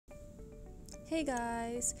Hey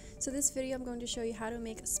guys, so this video I'm going to show you how to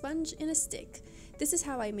make a sponge in a stick. This is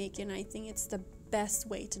how I make it and I think it's the best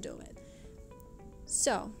way to do it.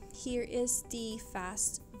 So here is the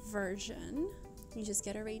fast version. You just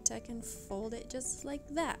get a Raytech and fold it just like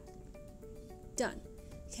that. Done.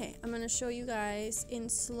 Okay, I'm going to show you guys in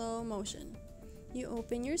slow motion. You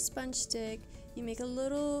open your sponge stick, you make a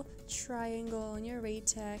little triangle on your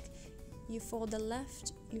Raytech, you fold the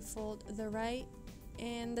left, you fold the right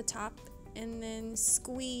and the top, and then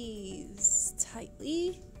squeeze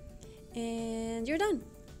tightly and you're done.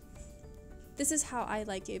 This is how I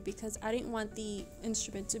like it because I didn't want the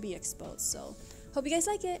instrument to be exposed. So hope you guys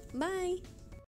like it. Bye.